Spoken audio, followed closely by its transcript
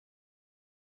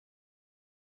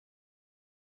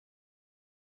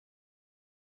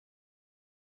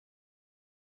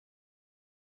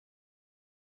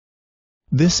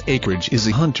This acreage is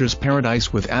a hunter's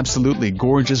paradise with absolutely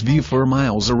gorgeous view for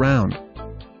miles around.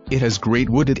 It has great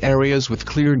wooded areas with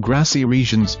cleared grassy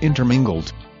regions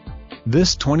intermingled.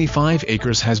 This 25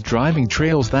 acres has driving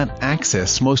trails that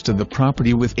access most of the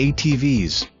property with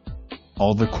ATVs.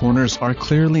 All the corners are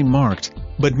clearly marked,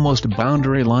 but most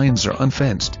boundary lines are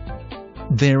unfenced.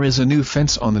 There is a new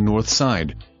fence on the north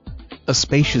side. A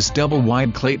spacious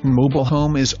double-wide Clayton mobile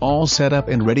home is all set up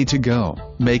and ready to go,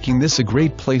 making this a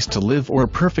great place to live or a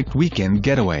perfect weekend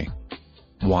getaway.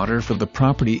 Water for the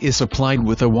property is supplied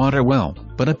with a water well,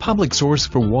 but a public source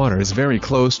for water is very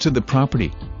close to the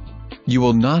property. You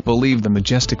will not believe the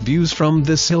majestic views from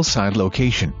this hillside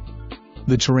location.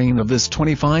 The terrain of this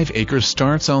 25 acres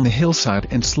starts on the hillside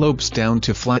and slopes down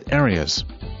to flat areas.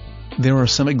 There are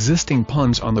some existing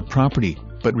ponds on the property,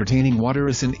 but retaining water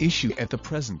is an issue at the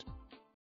present.